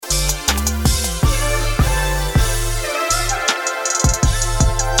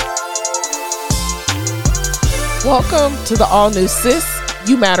Welcome to the all-new Sis,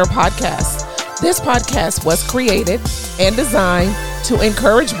 You Matter podcast. This podcast was created and designed to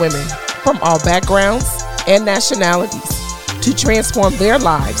encourage women from all backgrounds and nationalities to transform their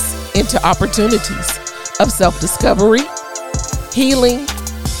lives into opportunities of self-discovery, healing,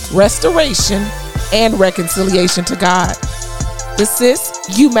 restoration, and reconciliation to God. The Sis,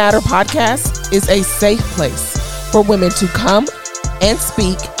 You Matter podcast is a safe place for women to come and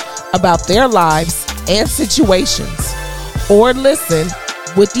speak about their lives and situations, or listen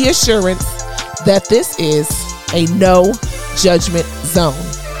with the assurance that this is a no judgment zone.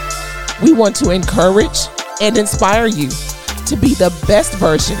 We want to encourage and inspire you to be the best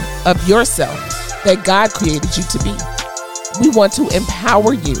version of yourself that God created you to be. We want to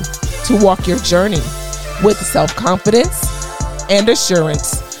empower you to walk your journey with self-confidence and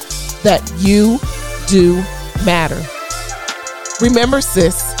assurance that you do matter. Remember,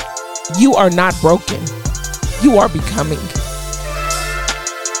 sis, you are not broken. You are becoming.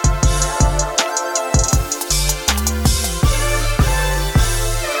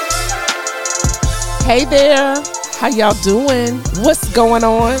 Hey there, how y'all doing? What's going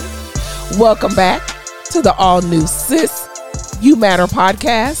on? Welcome back to the all-new Sis, You Matter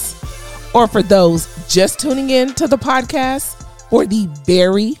podcast. Or for those just tuning in to the podcast for the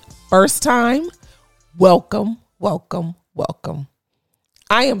very first time, welcome, welcome, welcome.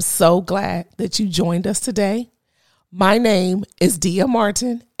 I am so glad that you joined us today. My name is Dia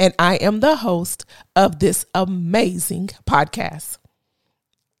Martin, and I am the host of this amazing podcast.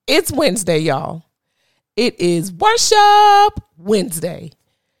 It's Wednesday, y'all. It is Worship Wednesday,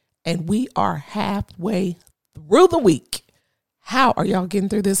 and we are halfway through the week. How are y'all getting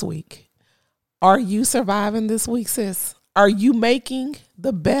through this week? Are you surviving this week, sis? Are you making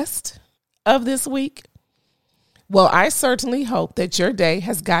the best of this week? Well, I certainly hope that your day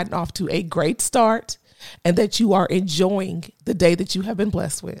has gotten off to a great start and that you are enjoying the day that you have been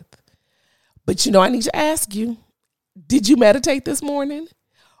blessed with. But I need to ask you, did you meditate this morning?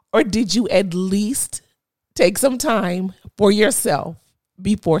 Or did you at least take some time for yourself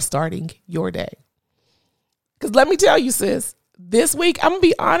before starting your day? Because let me tell you, sis, this week, I'm going to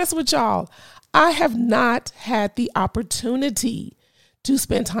be honest with y'all. I have not had the opportunity to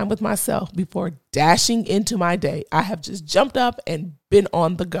spend time with myself before dashing into my day. I have just jumped up and been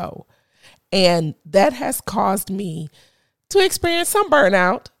on the go. And that has caused me to experience some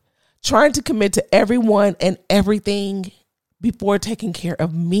burnout, trying to commit to everyone and everything before taking care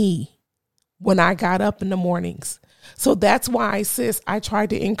of me when I got up in the mornings. So that's why, sis, I try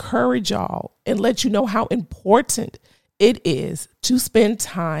to encourage y'all and let you know how important it is to spend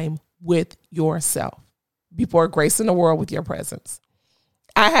time with yourself before gracing the world with your presence.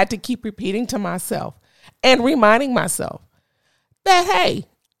 I had to keep repeating to myself and reminding myself that, hey,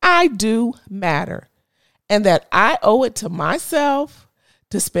 I do matter and that I owe it to myself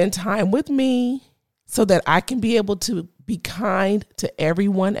to spend time with me so that I can be able to be kind to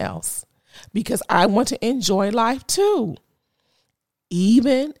everyone else, because I want to enjoy life too,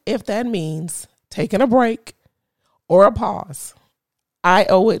 even if that means taking a break or a pause. I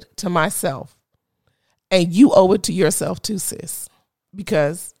owe it to myself, and you owe it to yourself too, sis,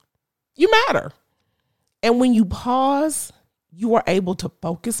 because you matter. And when you pause, you are able to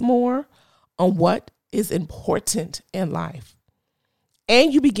focus more on what is important in life.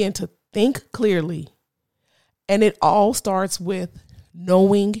 And you begin to think clearly. And it all starts with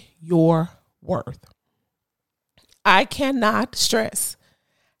knowing your worth. I cannot stress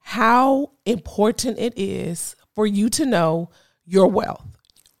how important it is for you to know your wealth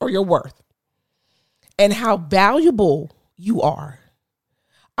or your worth and how valuable you are.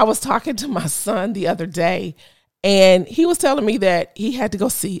 I was talking to my son the other day, and he was telling me that he had to go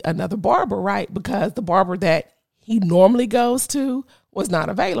see another barber, right? Because the barber that he normally goes to was not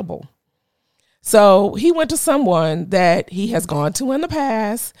available. So he went to someone that he has gone to in the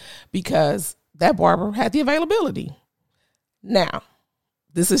past because that barber had the availability. Now,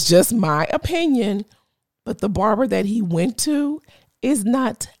 this is just my opinion, but the barber that he went to is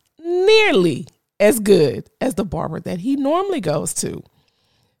not nearly as good as the barber that he normally goes to.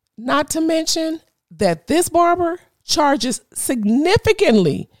 Not to mention that this barber charges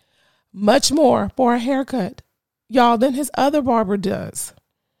significantly much more for a haircut, y'all, than his other barber does.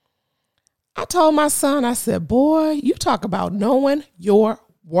 I told my son, I said, boy, you talk about knowing your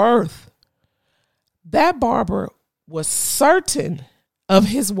worth. That barber was certain of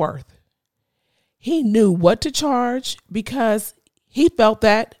his worth. He knew what to charge because he felt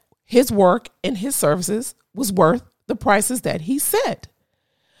that his work and his services was worth the prices that he set.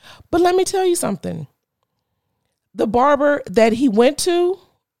 But let me tell you something. The barber that he went to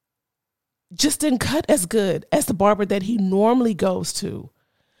just didn't cut as good as the barber that he normally goes to.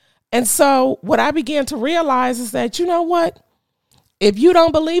 And so what I began to realize is that, you know what? If you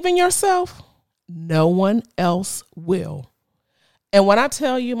don't believe in yourself, no one else will. And when I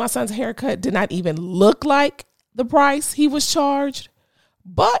tell you my son's haircut did not even look like the price he was charged,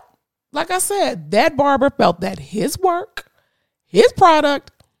 but like I said, that barber felt that his work, his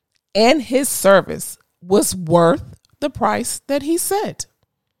product, and his service was worth the price that he set.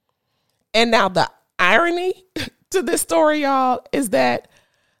 And now the irony to this story, y'all, is that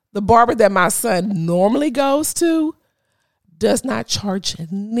the barber that my son normally goes to does not charge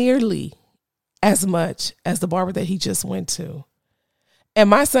nearly as much as the barber that he just went to. And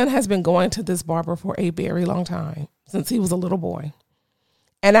my son has been going to this barber for a very long time, since he was a little boy.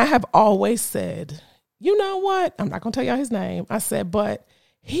 And I have always said, you know what? I'm not going to tell y'all his name. I said, but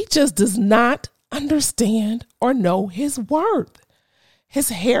he just does not understand or know his worth.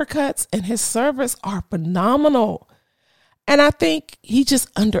 His haircuts and his service are phenomenal. And I think he just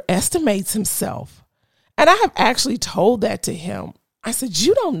underestimates himself. And I have actually told that to him. I said,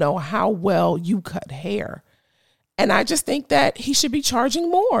 you don't know how well you cut hair. And I just think that he should be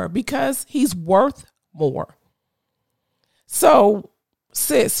charging more because he's worth more. So,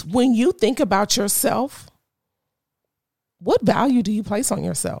 sis, when you think about yourself, what value do you place on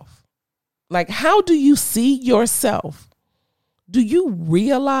yourself? Like, how do you see yourself? Do you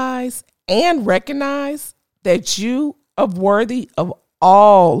realize and recognize that you are worthy of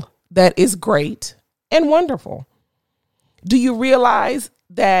all that is great and wonderful? Do you realize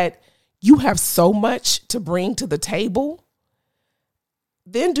that you have so much to bring to the table?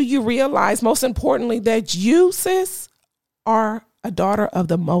 Then do you realize, most importantly, that you, sis, are a daughter of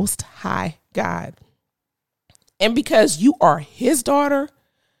the Most High God? And because you are his daughter,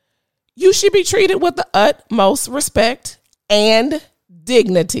 you should be treated with the utmost respect and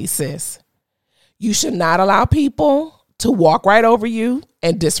dignity, sis. You should not allow people to walk right over you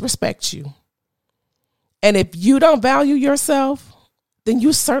and disrespect you. And if you don't value yourself, then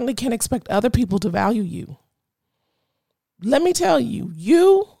you certainly can't expect other people to value you. Let me tell you,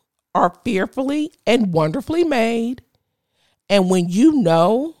 you are fearfully and wonderfully made. And when you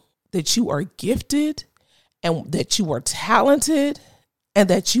know that you are gifted and that you are talented and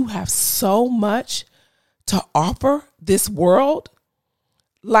that you have so much to offer this world,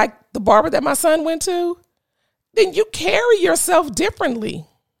 like the barber that my son went to, then you carry yourself differently.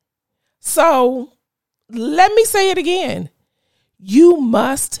 So let me say it again. You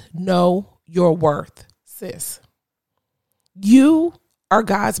must know your worth, sis. You are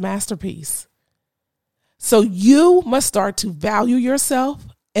God's masterpiece. So you must start to value yourself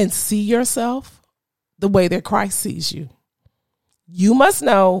and see yourself the way that Christ sees you. You must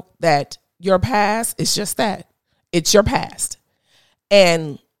know that your past is just that. It's your past.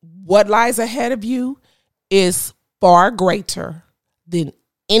 And what lies ahead of you is far greater than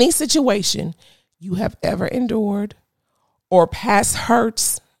any situation you have ever endured or past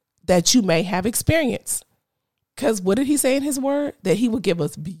hurts that you may have experienced. Because what did he say in his word? That he would give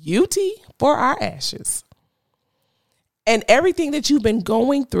us beauty for our ashes. And everything that you've been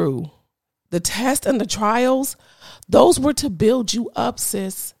going through, the tests and the trials, those were to build you up,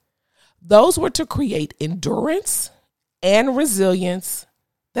 sis. Those were to create endurance and resilience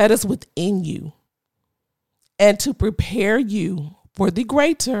that is within you and to prepare you for the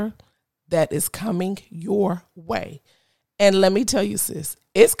greater that is coming your way. And let me tell you, sis,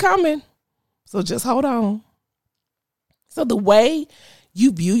 it's coming. So just hold on. So the way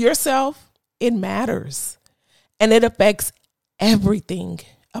you view yourself, it matters. And it affects everything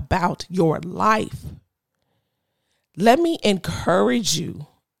about your life. Let me encourage you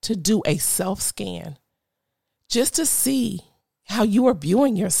to do a self-scan just to see how you are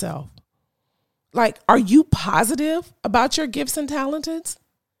viewing yourself. Like, are you positive about your gifts and talents?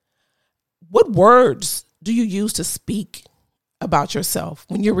 What words do you use to speak about yourself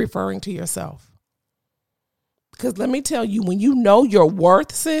when you're referring to yourself? Because let me tell you, when you know your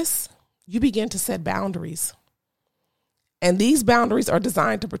worth, sis, you begin to set boundaries. And these boundaries are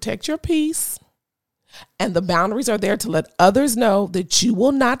designed to protect your peace. And the boundaries are there to let others know that you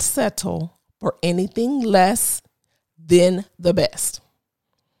will not settle for anything less than the best.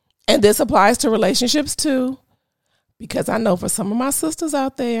 And this applies to relationships too, because I know for some of my sisters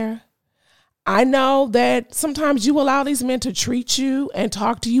out there, I know that sometimes you allow these men to treat you and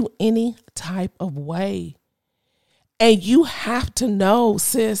talk to you any type of way. And you have to know,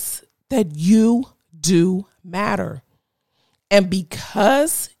 sis, that you do matter. And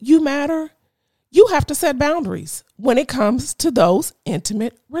because you matter, you have to set boundaries when it comes to those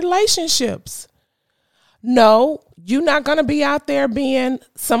intimate relationships. No, you're not going to be out there being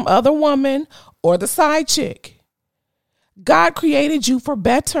some other woman or the side chick. God created you for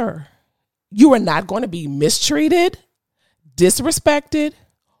better. You are not going to be mistreated, disrespected,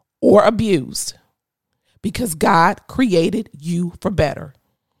 or abused because God created you for better.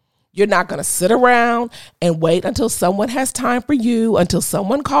 You're not going to sit around and wait until someone has time for you, until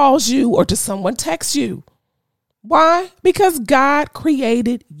someone calls you, or till someone texts you. Why? Because God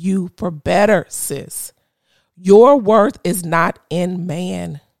created you for better, sis. Your worth is not in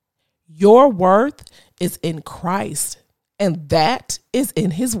man. Your worth is in Christ. And that is in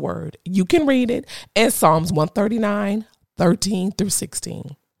his word. You can read it in Psalms 139, 13 through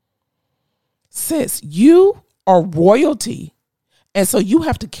 16. Sis, you are royalty. And so you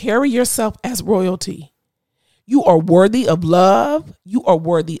have to carry yourself as royalty. You are worthy of love. You are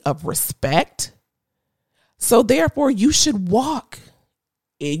worthy of respect. So therefore, you should walk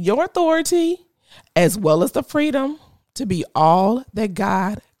in your authority as well as the freedom to be all that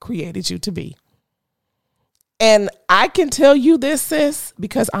God created you to be. And I can tell you this, sis,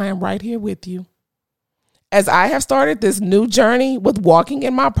 because I am right here with you. As I have started this new journey with walking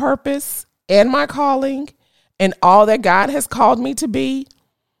in my purpose and my calling and all that God has called me to be,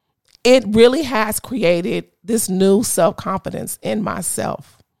 it really has created this new self-confidence in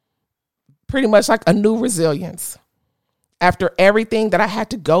myself. Pretty much like a new resilience after everything that I had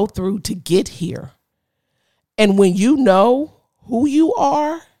to go through to get here. And when you know who you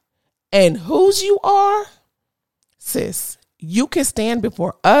are and whose you are, sis, you can stand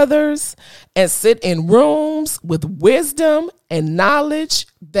before others and sit in rooms with wisdom and knowledge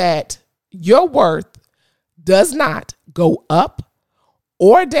that your worth does not go up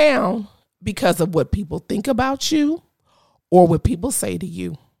or down because of what people think about you or what people say to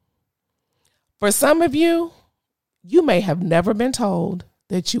you. For some of you, you may have never been told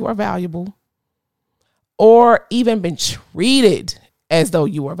that you are valuable or even been treated as though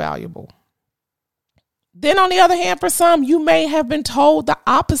you are valuable. Then on the other hand, for some, you may have been told the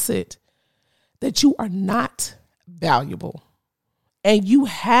opposite, that you are not valuable. And you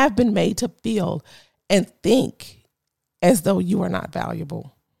have been made to feel and think as though you are not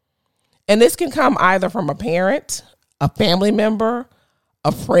valuable. And this can come either from a parent, a family member,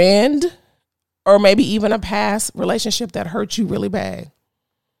 a friend, or maybe even a past relationship that hurt you really bad.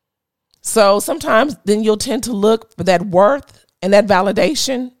 So sometimes then you'll tend to look for that worth and that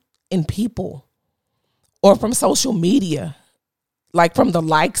validation in people or from social media, like from the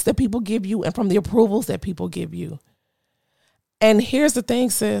likes that people give you and from the approvals that people give you. And here's the thing,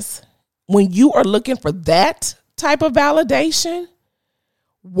 sis, when you are looking for that type of validation,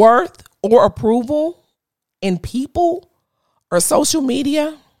 worth, or approval in people or social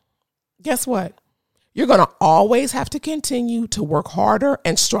media, guess what? You're going to always have to continue to work harder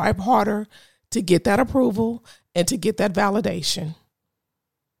and strive harder to get that approval and to get that validation.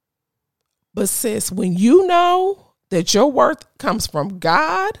 But sis, when you know that your worth comes from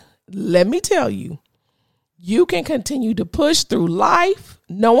God, let me tell you, you can continue to push through life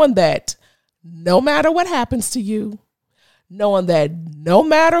knowing that no matter what happens to you, knowing that no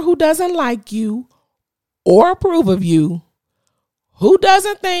matter who doesn't like you or approve of you, who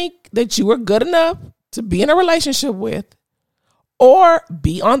doesn't think that you are good enough to be in a relationship with or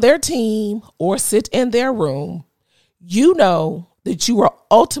be on their team or sit in their room, you know that you are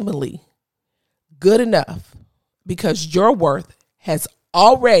ultimately good enough because your worth has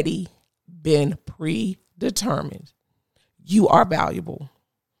already been predetermined. You are valuable.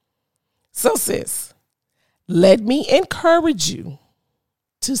 So sis, let me encourage you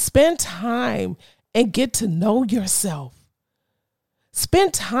to spend time and get to know yourself.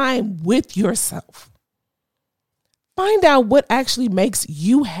 Spend time with yourself. Find out what actually makes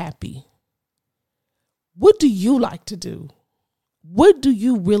you happy. What do you like to do? What do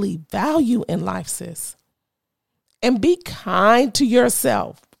you really value in life, sis? And be kind to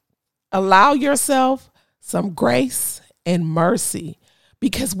yourself. Allow yourself some grace and mercy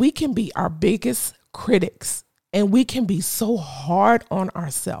because we can be our biggest critics and we can be so hard on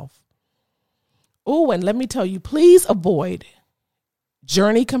ourselves. Oh, and let me tell you, please avoid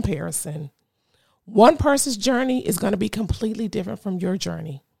journey comparison. One person's journey is going to be completely different from your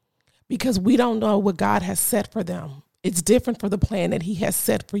journey because we don't know what God has set for them. It's different for the plan that he has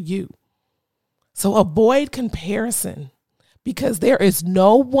set for you. So avoid comparison because there is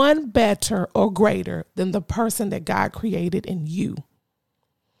no one better or greater than the person that God created in you.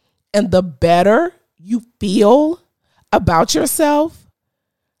 And the better you feel about yourself,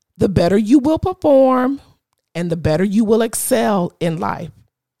 the better you will perform and the better you will excel in life.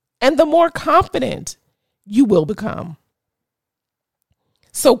 And the more confident you will become.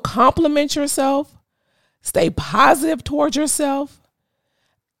 So compliment yourself, Stay positive towards yourself.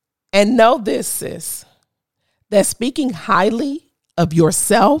 And know this, sis, that speaking highly of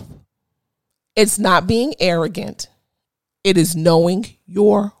yourself, it's not being arrogant. It is knowing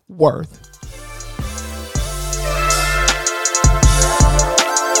your worth.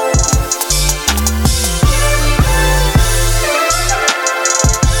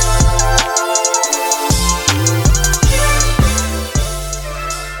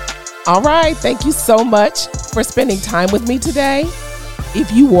 All right. Thank you so much for spending time with me today.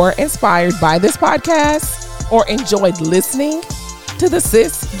 If you were inspired by this podcast or enjoyed listening to the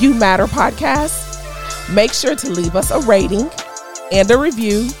Sis You Matter podcast, make sure to leave us a rating and a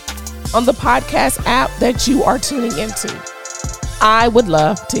review on the podcast app that you are tuning into. I would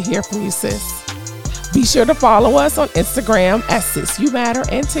love to hear from you, sis. Be sure to follow us on Instagram at Sis You Matter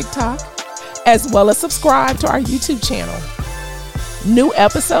and TikTok, as well as subscribe to our YouTube channel. New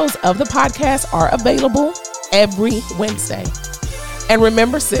episodes of the podcast are available every Wednesday. And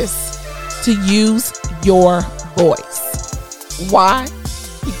remember, sis, to use your voice. Why?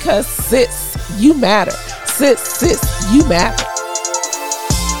 Because sis, you matter. Sis, you matter.